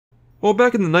Well,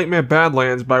 back in the Nightmare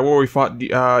Badlands by where we fought the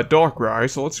Darkrai,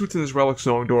 so let's see what's in this Relic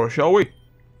Song door, shall we?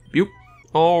 Yup.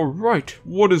 Alright,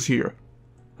 what is here?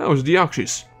 That was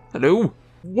Deoxys. Hello?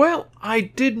 Well, I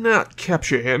did not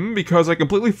capture him because I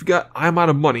completely forgot I'm out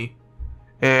of money.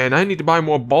 And I need to buy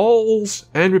more balls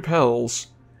and repels.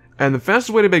 And the fastest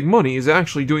way to make money is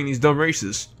actually doing these dumb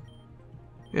races.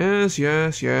 Yes,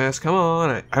 yes, yes, come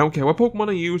on. I don't care what Pokemon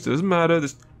I use, it doesn't matter.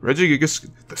 This Regigigas,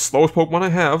 the slowest Pokemon I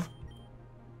have.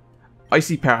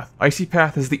 Icy Path. Icy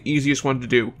Path is the easiest one to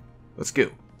do. Let's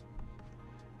go.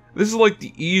 This is like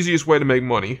the easiest way to make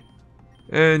money.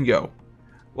 And go.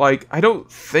 Like, I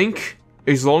don't think,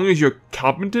 as long as you're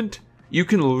competent, you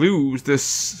can lose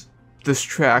this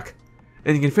track,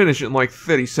 and you can finish it in like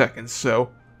 30 seconds,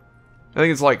 so... I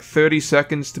think it's like 30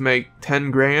 seconds to make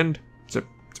 10 grand. It's a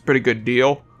pretty good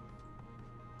deal.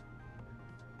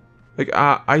 Like,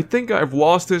 I think I've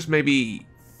lost this maybe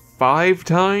 5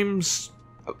 times.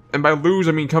 And by lose,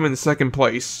 I mean come in second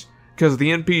place. Because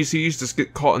the NPCs just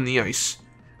get caught in the ice.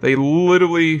 They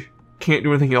literally can't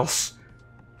do anything else.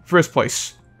 First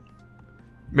place.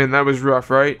 Man, that was rough,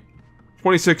 right?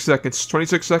 26 seconds.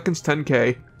 26 seconds,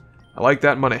 10k. I like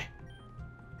that money.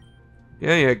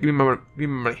 Yeah, give me my money. Give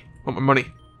me my money. I want my money.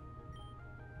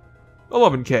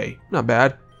 11k. Not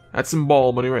bad. That's some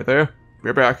ball money right there.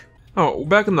 We're back. Oh,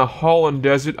 back in the Holon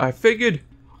Desert, I figured...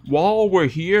 while we're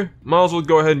here, might as well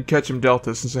go ahead and catch some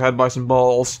deltas since I had to buy some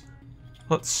balls.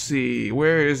 Let's see,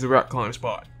 where is the rock climb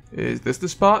spot? Is this the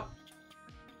spot?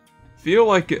 Feel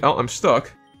like it. Oh, I'm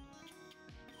stuck.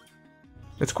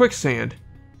 It's quicksand.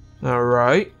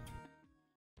 Alright.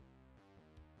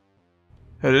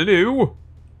 Hello.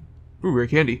 Ooh, rare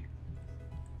candy.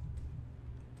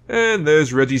 And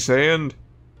there's Regisand.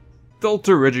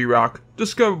 Delta Regirock,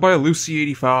 discovered by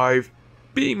Lucy85.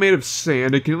 Being made of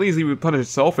sand, it can easily replenish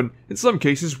itself and, in some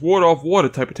cases, ward off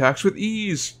water-type attacks with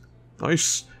ease.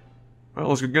 Nice. Well,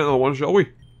 let's go get another one, shall we?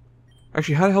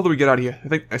 Actually, how the hell do we get out of here?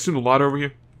 I assume the ladder over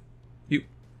here. You.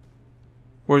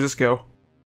 Where does this go?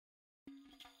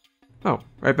 Oh,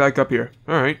 right back up here.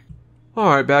 Alright.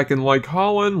 Alright, back in Lake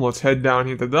Holon. Let's head down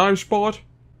here to the dive spot.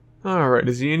 Alright,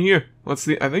 is he in here? Let's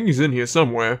see. I think he's in here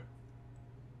somewhere.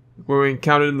 Where we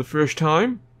encountered him the first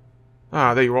time?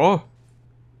 Ah, there you are.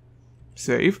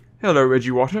 Save. Hello,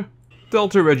 Regiwater.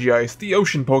 Delta Regiice, the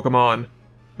ocean Pokemon.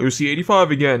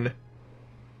 Lucy85 again.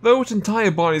 Though its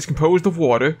entire body is composed of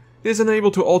water, it is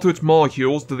unable to alter its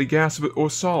molecules to the gas of it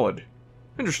or solid.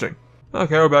 Interesting.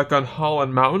 Okay, we're back on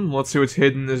Holon Mountain. Let's see what's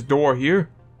hidden in this door here.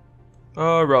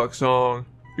 Relic Song.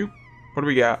 Oop. What do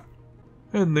we got?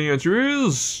 And the answer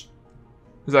is...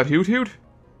 is that Hoot Hoot?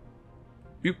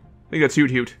 Oop. I think that's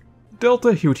Hoot Hoot.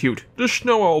 Delta Hoot Hoot, the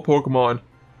Snow Owl Pokemon.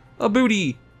 A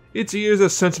booty! Its ears are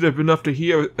sensitive enough to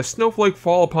hear a snowflake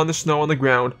fall upon the snow on the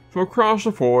ground from across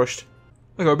the forest.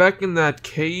 I go back in that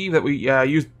cave that we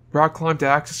used rock climb to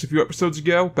access a few episodes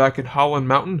ago, back in Holon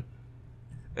Mountain.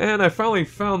 And I finally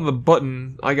found the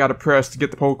button I gotta press to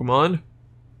get the Pokemon.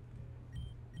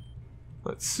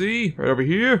 Let's see, right over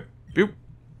here. Boop.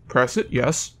 Press it,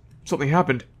 yes. Something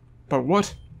happened. But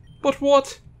what? But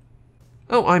what?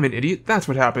 Oh, I'm an idiot. That's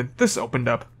what happened. This opened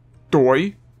up.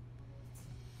 Doy.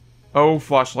 Oh,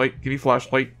 flashlight. Give me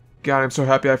flashlight. God, I'm so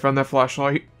happy I found that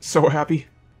flashlight. So happy.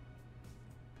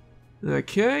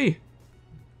 Okay.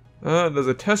 There's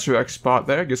a Tesseract spot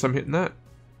there. Guess I'm hitting that.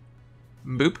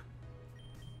 Boop.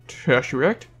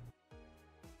 Tesseract.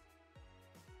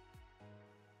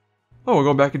 Oh, we're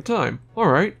going back in time.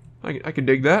 Alright. I can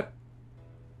dig that.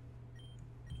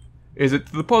 Is it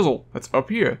the puzzle? That's up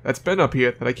here. That's been up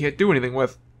here that I can't do anything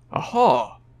with.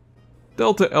 Aha!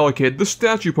 Delta Elekid, the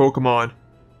statue Pokemon.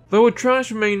 Though it tries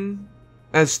to remain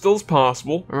as still as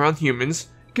possible around humans,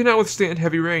 it cannot withstand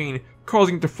heavy rain,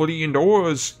 causing it to flee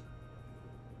indoors.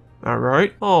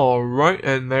 Alright,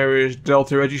 and there is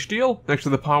Delta Registeel, next to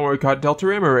the power got Delta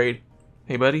Amarade.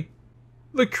 Hey buddy.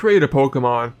 The Crater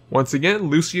Pokemon, once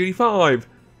again Lucy85.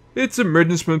 Its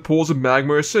emergence from pools of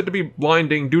magma is said to be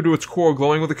blinding due to its core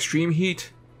glowing with extreme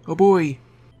heat. Oh boy.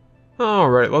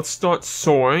 Alright, let's start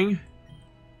soaring.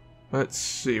 Let's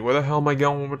see, where the hell am I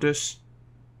going with this?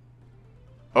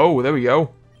 Oh, there we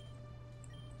go.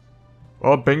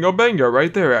 Well, bingo bango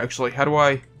right there actually. How do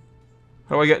I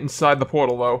get inside the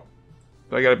portal though?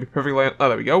 Do I gotta be perfectly... oh,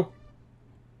 there we go.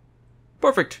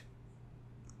 Perfect.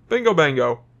 Bingo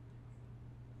bango.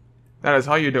 That is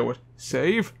how you do it.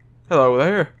 Save. Hello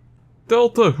there.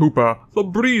 Delta Hoopa, the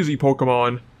breezy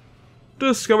Pokemon.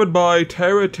 Discovered by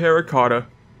Terracotta.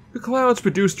 The clouds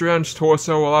produced around its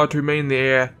torso allow it to remain in the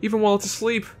air, even while it's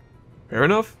asleep. Fair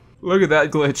enough. Look at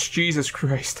that glitch, Jesus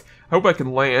Christ. I hope I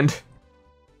can land.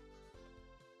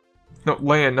 No,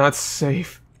 land, not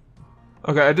safe.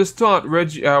 Okay, I just taught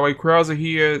Krauser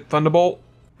here, Thunderbolt,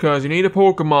 because you need a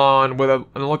Pokemon with an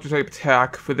electric type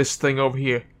attack for this thing over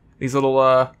here. These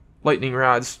little, lightning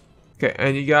rods. Okay,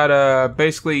 and you gotta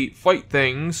basically fight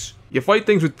things. You fight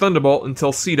things with Thunderbolt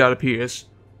until C-Dot appears.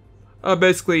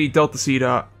 Basically, Delta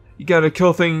C-Dot. You gotta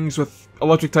kill things with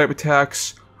electric type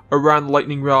attacks around the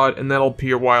lightning rod, and that'll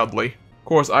appear wildly. Of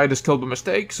course, I just killed by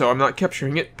mistake, so I'm not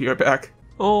capturing it. Be right back.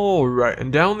 Alright,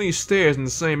 and down these stairs in the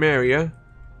same area.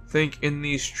 Think in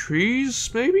these trees,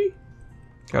 maybe?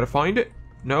 Gotta find it?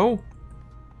 No?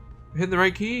 Hitting the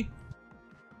right key?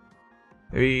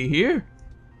 Maybe here?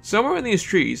 Somewhere in these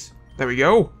trees. There we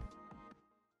go.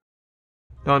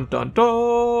 Dun dun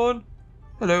dun!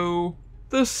 Hello.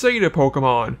 The Satyr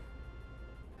Pokemon.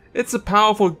 It's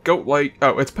powerful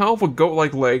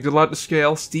goat-like legs allowed to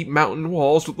scale steep mountain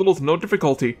walls with little to no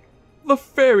difficulty. The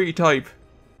fairy type.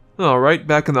 Alright,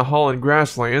 back in the Holon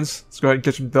grasslands. Let's go ahead and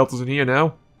catch some deltas in here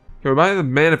now. Okay, we're by the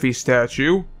Manaphy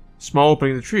statue. Small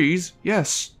opening in the trees.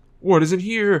 Yes. What is in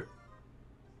here?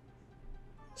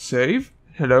 Save.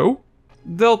 Hello.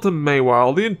 Delta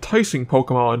Maywile, the enticing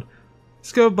Pokemon.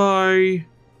 Let's go by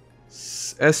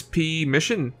SP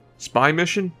mission? Spy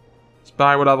mission?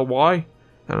 Spy without a Y?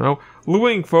 I don't know.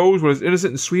 Luring foes with its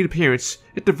innocent and sweet appearance.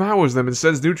 It devours them and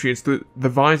sends nutrients to the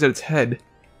vines at its head.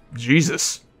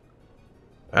 Jesus.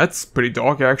 That's pretty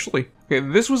dark, actually. Okay,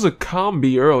 this was a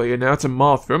Combi earlier, now it's a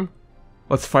Mothram.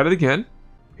 Let's fight it again.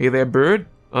 Hey there, bird.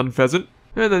 Unpheasant.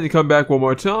 And then you come back one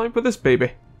more time for this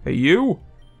baby. Hey, you.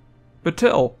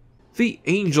 Batel. The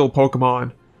Angel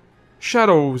Pokemon.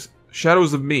 Shadows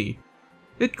of me.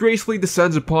 It gracefully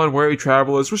descends upon weary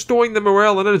travelers, restoring their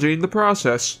morale and energy in the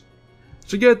process.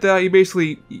 To get that,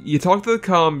 you talk to the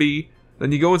Combi,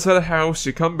 then you go inside a house,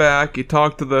 you come back, you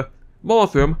talk to the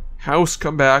Mothram, house,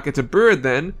 come back, it's a bird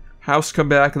then, house, come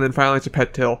back, and then finally it's a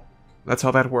Petil. That's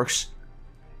how that works.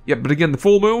 Yeah, but again, the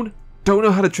full moon? Don't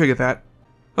know how to trigger that.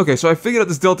 Okay, so I figured out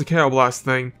this Delta Carablast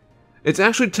thing. It's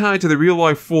actually tied to the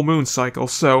real-life full moon cycle,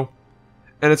 so...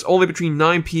 And it's only between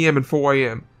 9 PM and 4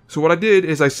 AM. So what I did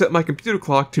is I set my computer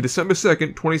clock to December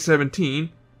 2nd,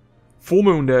 2017, full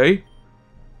moon day,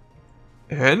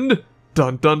 and...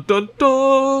 Dun dun dun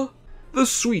dun! The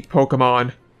sweet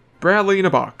Pokemon. Bradley in a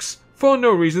box. For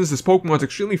no reasons, this Pokemon's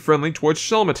extremely friendly towards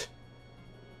Shelmet.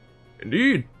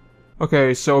 Indeed.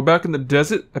 Okay, so back in the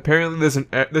desert, apparently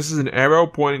this is an arrow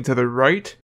pointing to the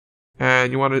right.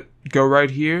 And you want to go right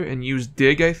here and use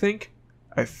dig, I think?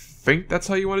 I think that's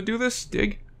how you want to do this?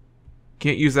 Dig?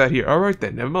 Can't use that here. Alright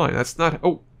then, never mind. That's not...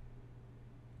 Oh.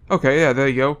 Okay, yeah, there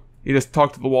you go. You just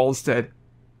talk to the wall instead.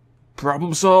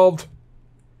 Problem solved.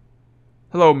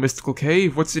 Hello, mystical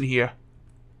cave. What's in here?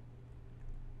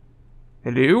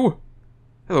 Hello?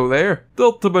 Hello there.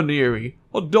 Delta Baneri,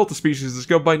 a Delta species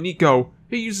discovered by Nico.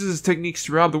 He uses his techniques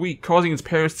throughout the week, causing his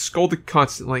parents to scold it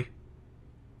constantly.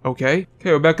 Okay,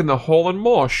 we're back in the Holon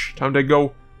Marsh. Time to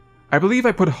go. I believe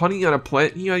I put honey on a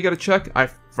plant here, I gotta check. I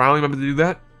finally remembered to do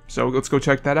that, so let's go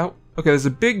check that out. Okay, there's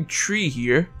a big tree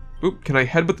here. Oop, can I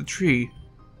headbutt the tree?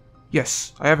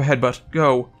 Yes, I have a headbutt.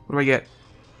 Go. What do I get?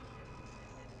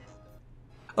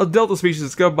 A Delta species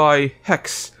discovered by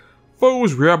Hex.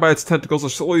 Foes reared by its tentacles are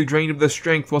slowly drained of their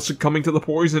strength while succumbing to the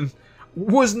poison.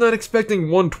 Was not expecting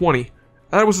 120.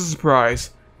 That was a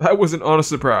surprise. That was an honest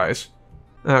surprise.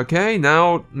 Okay,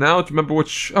 now to remember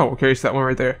which... Oh, okay, it's that one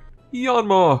right there.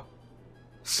 Yanma!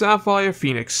 Sapphire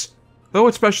Phoenix. Though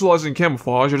it specializes in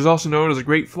camouflage, it is also known as a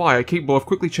great flyer, capable of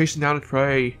quickly chasing down its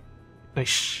prey.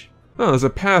 Nice. Oh, there's a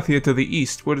path here to the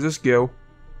east. Where does this go?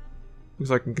 Looks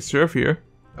like I can surf here.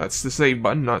 That's the save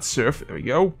button, not surf. There we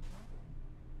go.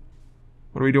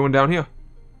 What are we doing down here?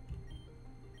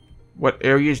 What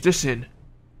area is this in?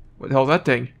 What the hell is that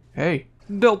thing? Hey.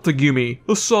 Delta Gumi,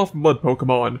 the soft mud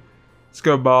Pokemon. Let's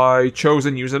go by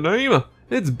chosen username.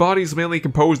 Its body is mainly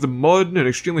composed of mud and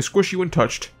extremely squishy when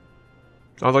touched.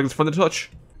 Sounds like it's fun to touch.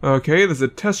 Okay, there's a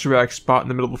Tesseract spot in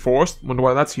the middle of the forest. Wonder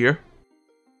why that's here.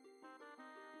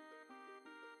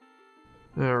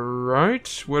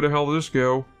 Alright, where the hell does this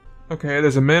go? Okay,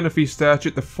 there's a Manaphy statue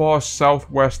at the far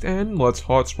southwest end. Let's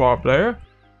hot swap there.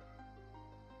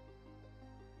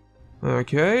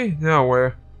 Okay, now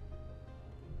where?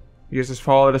 You just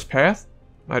follow this path?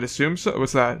 I'd assume so.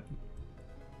 What's that?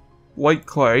 Light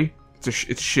clay.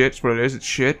 It's shit. It's what it is. It's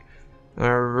shit.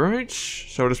 Alright,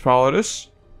 so just follow this.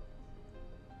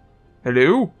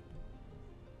 Hello?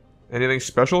 Anything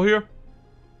special here?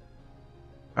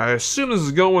 I assume this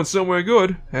is going somewhere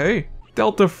good. Hey.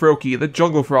 Delta Froakie, the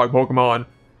jungle frog Pokemon.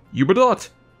 Ubadot.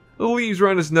 The leaves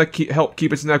around its neck help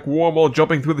keep its neck warm while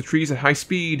jumping through the trees at high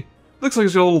speed. Looks like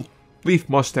it's got a little leaf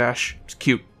mustache. It's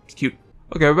cute. It's cute.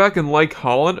 Okay, we're back in Lake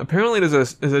Holon. Apparently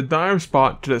there's a dive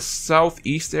spot to the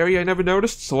southeast area I never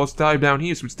noticed, so let's dive down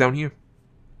here, see what's down here.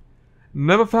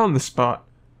 Never found this spot,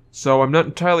 so I'm not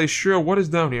entirely sure what is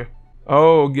down here.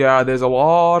 Oh god, there's a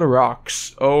lot of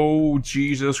rocks. Oh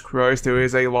Jesus Christ, there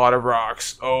is a lot of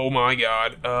rocks. Oh my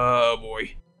god, oh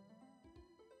boy.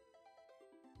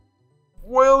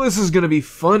 Well, this is gonna be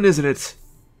fun, isn't it?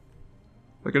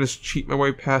 I can just cheat my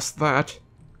way past that.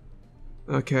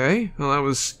 Okay, well that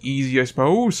was easy, I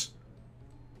suppose.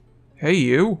 Hey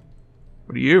you.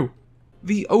 What are you?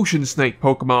 The ocean snake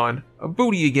Pokemon. A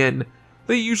booty again.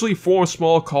 They usually form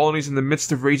small colonies in the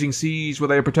midst of raging seas where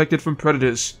they are protected from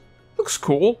predators. Looks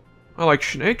cool. I like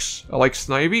snakes. I like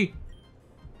Snivy.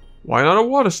 Why not a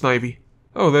water Snivy?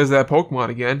 Oh, there's that Pokemon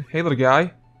again. Hey little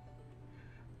guy.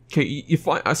 Okay,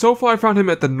 so far I found him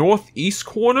at the northeast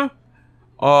corner.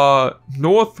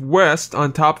 Northwest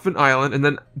on top of an island, and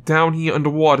then down here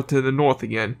underwater to the north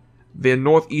again. The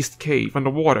northeast cave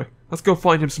underwater. Let's go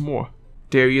find him some more.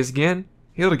 There he is again.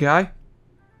 Hey little guy.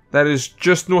 That is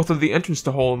just north of the entrance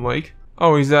to Holon Lake.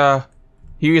 Oh, here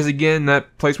he is again,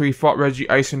 that place where he fought Reggie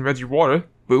Ice and Reggie Water.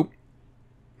 Boop.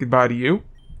 Goodbye to you.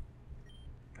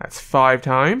 That's 5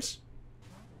 times.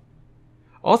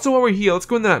 Also while we're here, let's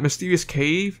go in that mysterious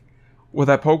cave with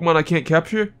that Pokemon I can't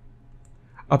capture.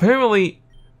 Apparently,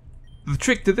 the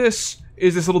trick to this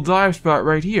is this little dive spot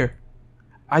right here.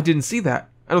 I didn't see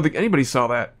that. I don't think anybody saw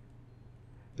that.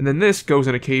 And then this goes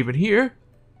in a cave in here.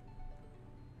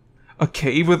 A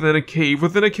cave within a cave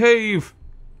within a cave!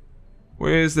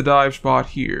 Where's the dive spot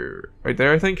here? Right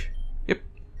there, I think? Yep.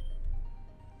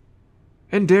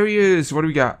 And there he is! What do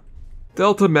we got?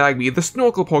 Delta Magby, the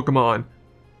snorkel Pokemon.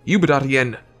 Ubidot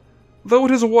again. Though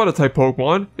it is a water-type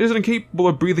Pokemon, it is incapable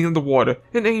of breathing underwater,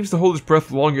 and aims to hold its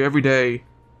breath longer every day.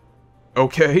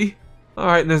 Okay.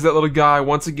 Alright, and there's that little guy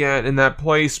once again in that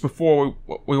place before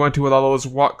we went to with all those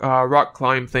rock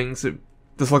climb things. It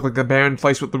just looked like a barren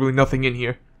place with really nothing in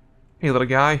here. Hey little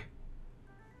guy.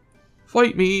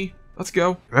 Fight me. Let's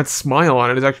go. That smile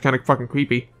on it is actually kind of fucking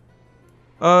creepy.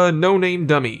 No-name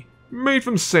dummy. Made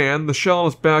from sand, the shell on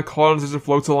its back hardens as it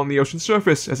floats along the ocean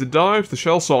surface. As it dives, the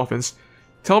shell softens.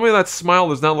 Tell me that smile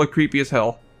does not look creepy as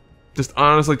hell. Just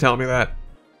honestly tell me that.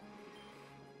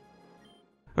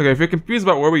 Okay, if you're confused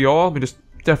about where we are, let me just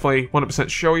definitely 100%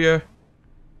 show you.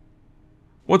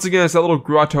 Once again, it's that little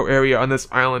grotto area on this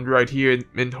island right here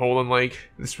in Holon Lake.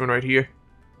 This one right here.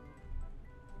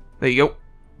 There you go.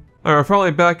 Alright, we're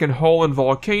finally back in Holon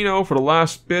Volcano for the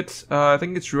last bit. I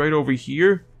think it's right over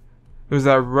here. There's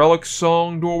that Relic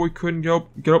Song door we couldn't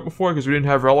get up before because we didn't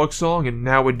have Relic Song, and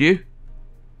now we do.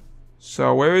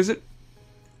 So, where is it?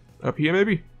 Up here,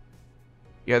 maybe?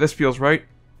 Yeah, this feels right.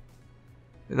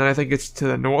 And then I think it's to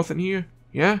the north in here.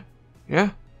 Yeah?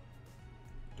 Yeah?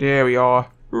 There we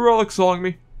are. Relic Song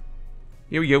me.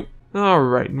 Here we go.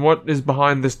 Alright, and what is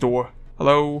behind this door?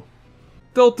 Hello?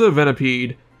 Delta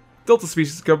Venipede. Delta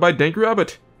species discovered by Dank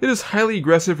Rabbit. It is highly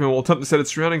aggressive and will attempt to set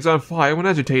its surroundings on fire when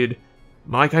agitated.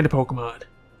 My kind of Pokemon.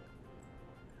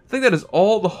 I think that is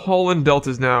all the Holon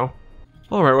Deltas now.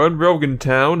 Alright, we're in Rogan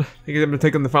Town. I think I'm going to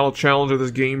take on the final challenge of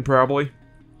this game, probably.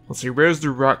 Let's see, where's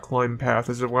the rock climb path?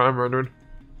 Is it what I'm wondering?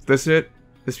 Is this it?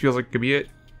 This feels like it could be it.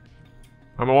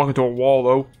 I'm gonna walk into a wall,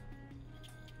 though.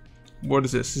 What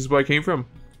is this? This is where I came from.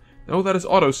 No, that is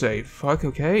autosave. Fuck,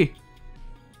 okay.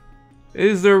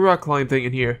 Is there a rock climb thing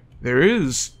in here? There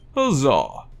is.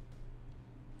 Huzzah.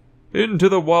 Into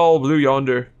the wild blue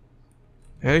yonder.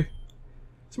 Hey.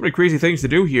 So many crazy things to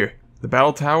do here. The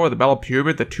battle tower, the battle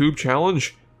pyramid, the tube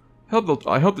challenge.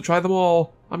 I hope to try them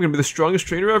all. I'm gonna be the strongest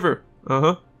trainer ever.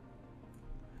 Uh-huh.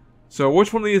 So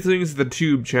which one of these things is the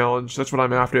tube challenge? That's what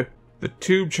I'm after. The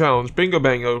tube challenge. Bingo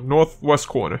bango. Northwest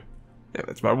corner. Yeah,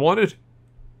 that's what I wanted.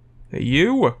 Hey,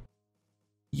 you?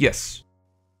 Yes.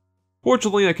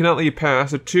 Fortunately, I cannot let you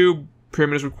pass. A tube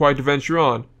pyramid is required to venture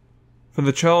on. For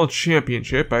the challenge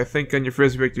championship, I think on your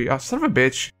first victory. Ah, son of a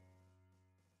bitch.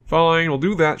 Fine, we'll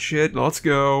do that shit. Let's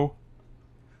go.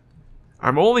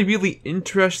 I'm only really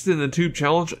interested in the tube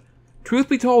challenge. Truth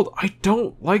be told, I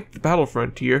don't like the battle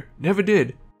frontier. Never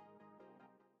did.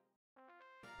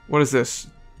 What is this?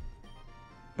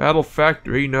 Battle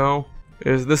Factory, no.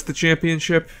 Is this the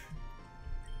championship?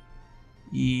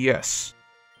 Yes.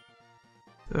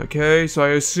 Okay, so I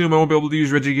assume I won't be able to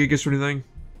use Regigigas or anything.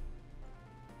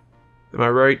 Am I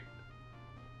right?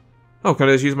 Oh, can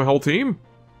I just use my whole team?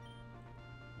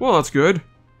 Well, that's good.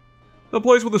 The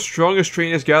place where the strongest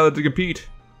trainers gathered to compete.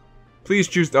 Please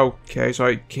choose... Okay, so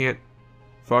I can't...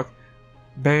 Fuck.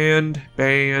 Banned,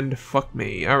 fuck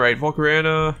me. Alright,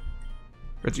 Volcarona...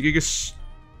 Regigigas...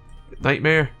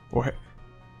 Nightmare? Or...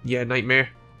 Yeah, Nightmare.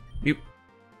 Yep.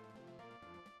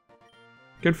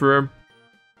 Confirm.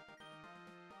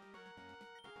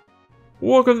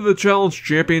 Welcome to the Challenge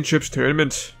Championships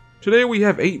Tournament. Today we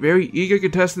have 8 very eager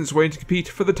contestants waiting to compete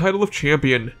for the title of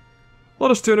champion. Let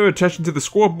us turn our attention to the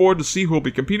scoreboard to see who will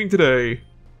be competing today.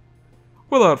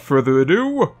 Without further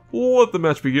ado, let the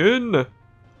match begin.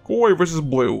 Koi versus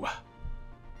Blue.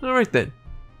 Alright then.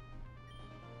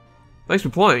 Thanks for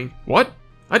playing. What?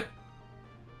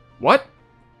 What?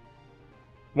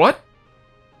 What?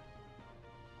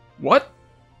 What?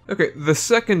 Okay, the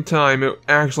second time it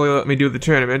actually let me do the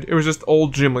tournament, it was just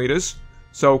old gym leaders.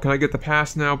 So, can I get the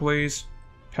pass now, please?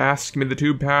 Pass, give me the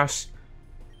tube pass.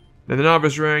 Then the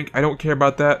novice rank, I don't care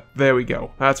about that. There we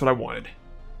go, that's what I wanted.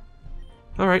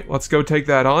 Alright, let's go take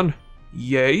that on.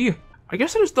 Yay. I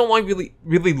guess I just don't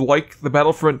really like the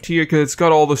Battlefront tier because it's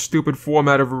got all the stupid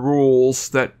format of rules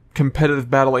that competitive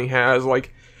battling has,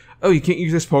 like, oh, you can't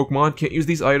use this Pokemon, can't use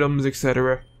these items,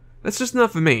 etc. That's just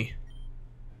not for me.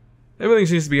 Everything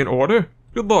seems to be in order.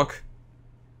 Good luck.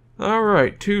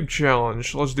 Alright, tube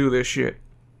challenge. Let's do this shit.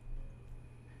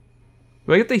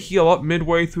 Do I get to heal up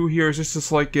midway through here? Is this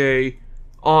just like a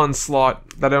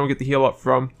onslaught that I don't get to heal up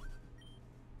from?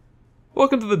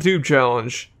 Welcome to the tube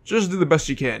challenge. Just do the best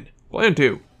you can. Plan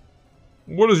 2.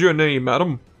 What is your name,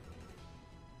 madam?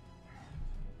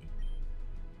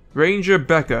 Ranger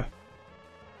Becca.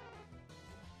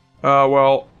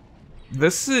 Well,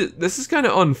 this is kind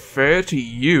of unfair to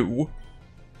you.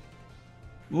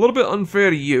 A little bit unfair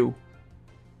to you.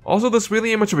 Also, this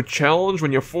really ain't much of a challenge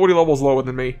when you're 40 levels lower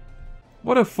than me.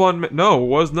 What a fun no, it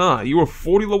was not. You were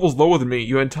 40 levels lower than me,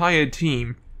 your entire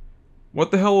team.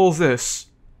 What the hell is this?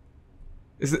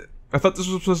 Is it? I thought this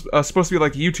was supposed to be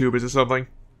like YouTubers or something.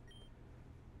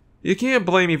 You can't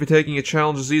blame me for taking a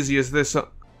challenge as easy as this.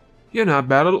 You're not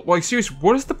bad at it. Like, seriously,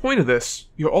 what is the point of this?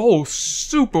 You're all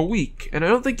super weak, and I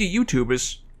don't think you're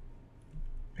YouTubers.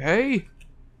 Hey?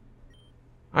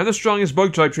 I'm the strongest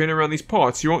bug-type trainer around these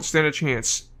parts. You won't stand a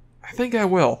chance. I think I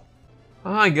will.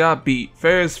 I got beat.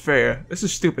 Fair is fair. This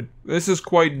is stupid. This is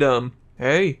quite dumb.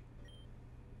 Hey?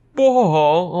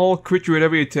 I'll crit you at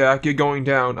every attack. You're going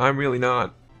down. I'm really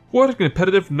not. What a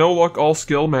competitive, no-luck,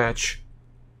 all-skill match.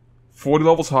 40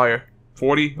 levels higher.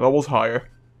 40 levels higher.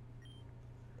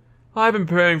 I've been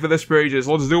preparing for this for ages.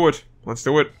 Let's do it. Let's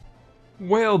do it.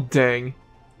 Well, dang.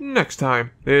 Next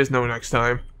time. There's no next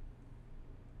time.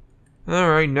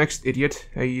 Alright, next idiot.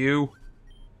 Hey, you.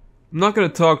 I'm not gonna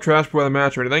talk trash before the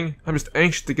match or anything. I'm just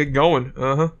anxious to get going.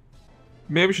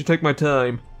 Maybe I should take my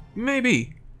time.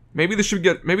 Maybe. Maybe this should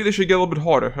get a little bit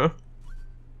harder, huh?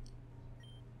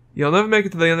 You'll never make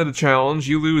it to the end of the challenge.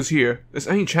 You lose here. This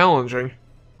ain't challenging.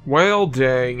 Well,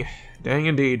 dang. Dang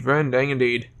indeed, friend. Dang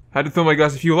indeed. Had to fill my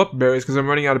glass of fuel up berries because I'm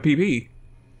running out of PP.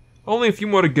 Only a few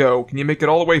more to go. Can you make it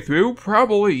all the way through?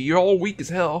 Probably. You're all weak as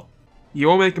hell. You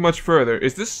won't make it much further.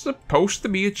 Is this supposed to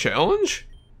be a challenge?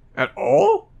 At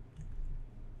all?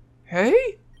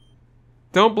 Hey?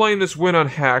 Don't blame this win on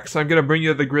hacks. I'm gonna bring you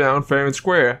to the ground fair and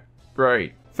square.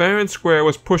 Right. Fair and square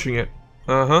was pushing it.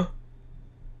 How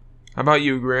about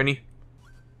you, Granny?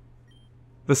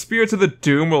 The spirits of the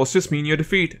doom will assist me in your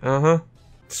defeat.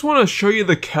 Just want to show you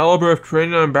the caliber of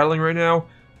training I'm battling right now.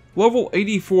 Level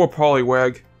 84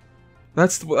 Poliwag.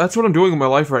 That's what I'm doing in my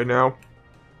life right now.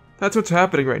 That's what's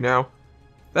happening right now.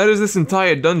 That is this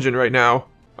entire dungeon right now.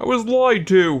 I was lied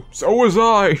to. So was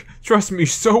I. Trust me,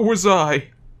 so was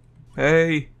I.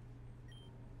 Hey.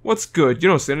 What's good? You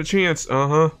don't stand a chance.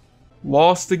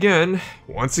 Lost again.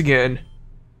 Once again.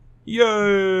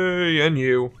 Yay! And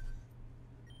you.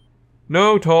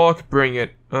 No talk, bring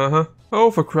it.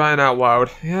 Oh, for crying out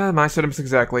loud. Yeah, my setups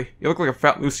exactly. You look like a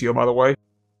fat Lucio, by the way.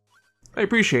 I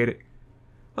appreciate it.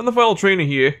 I'm the final trainer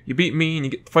here. You beat me and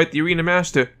you get to fight the Arena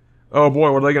Master. Oh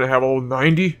boy, what are they gonna have, a little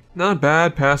 90? Not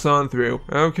bad, pass on through.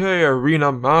 Okay,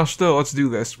 Arena Master, let's do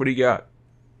this. What do you got?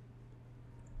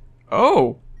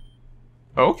 Oh.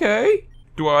 Okay.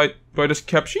 Do I just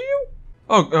capture you?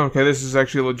 Oh, okay, this is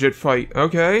actually a legit fight.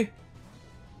 Okay.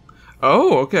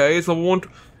 Oh, okay, it's level 1...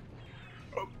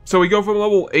 So we go from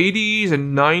level 80s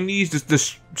and 90s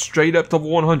just straight up to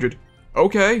level 100.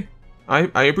 Okay.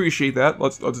 I appreciate that.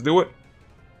 Let's do it.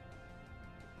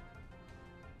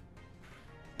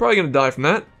 Probably gonna die from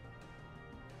that.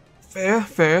 Fair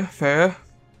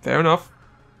enough.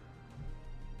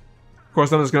 Of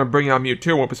course, I'm just gonna bring out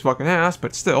Mewtwo, whoop his fucking ass,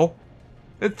 but still.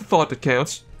 It's the thought that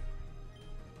counts.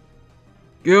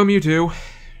 Go, Mewtwo.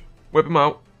 Whip him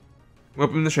out.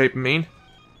 Whip him in the shape, I mean.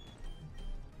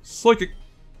 Psychic.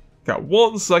 Got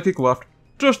one psychic left.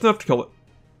 Just enough to kill it.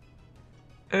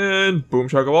 And boom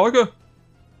shakalaka.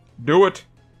 Do it.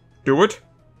 Do it.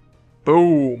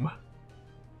 Boom.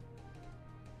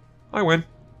 I win.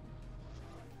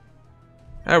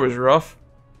 That was rough.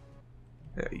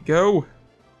 There you go.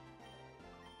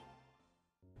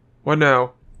 What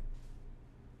now?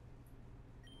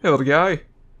 Hey, little guy.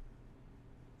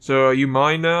 So, are you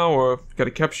mine now, or got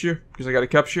a capture? Because I got a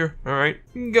capture? Alright.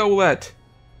 Golett.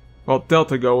 Well,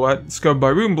 Delta Golett, discovered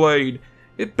by Runeblade.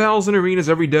 It battles in arenas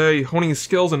every day, honing his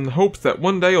skills in hopes that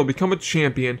one day he'll become a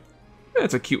champion.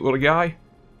 That's a cute little guy.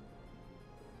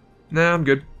 Nah, I'm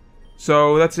good.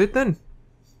 So, that's it then?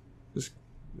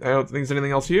 I don't think there's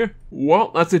anything else here.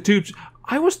 Well, that's the tube.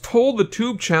 I was told the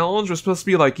tube challenge was supposed to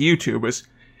be like YouTubers.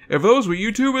 If those were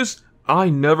YouTubers, I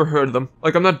never heard of them.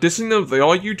 Like, I'm not dissing them, they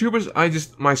are YouTubers, I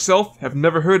just, myself, have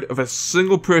never heard of a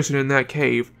single person in that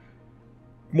cave.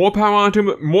 More power to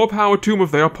them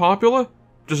if they are popular,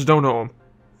 just don't know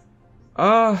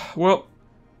them. Well,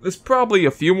 there's probably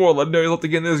a few more legendaries left to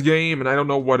get in this game, and I don't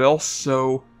know what else,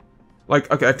 so... Like,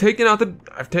 okay, I've taken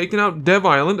out Dev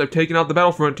Island, I've taken out the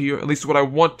Battle Frontier, at least what I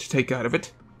want to take out of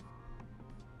it.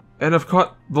 And I've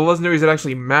caught the legendaries that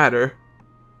actually matter.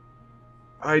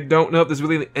 I don't know if there's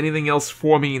really anything else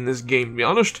for me in this game, to be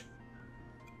honest.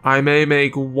 I may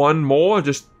make one more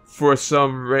just for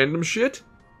some random shit,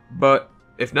 but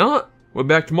if not, we're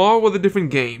back tomorrow with a different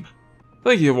game.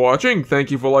 Thank you for watching,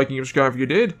 thank you for liking and subscribing if you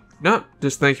did. If not,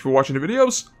 just thank you for watching the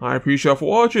videos, I appreciate you for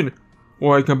watching.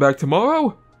 Will I come back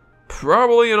tomorrow?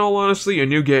 Probably, in all honesty, a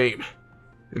new game.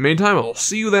 In the meantime, I'll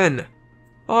see you then.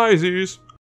 Bye, Z's.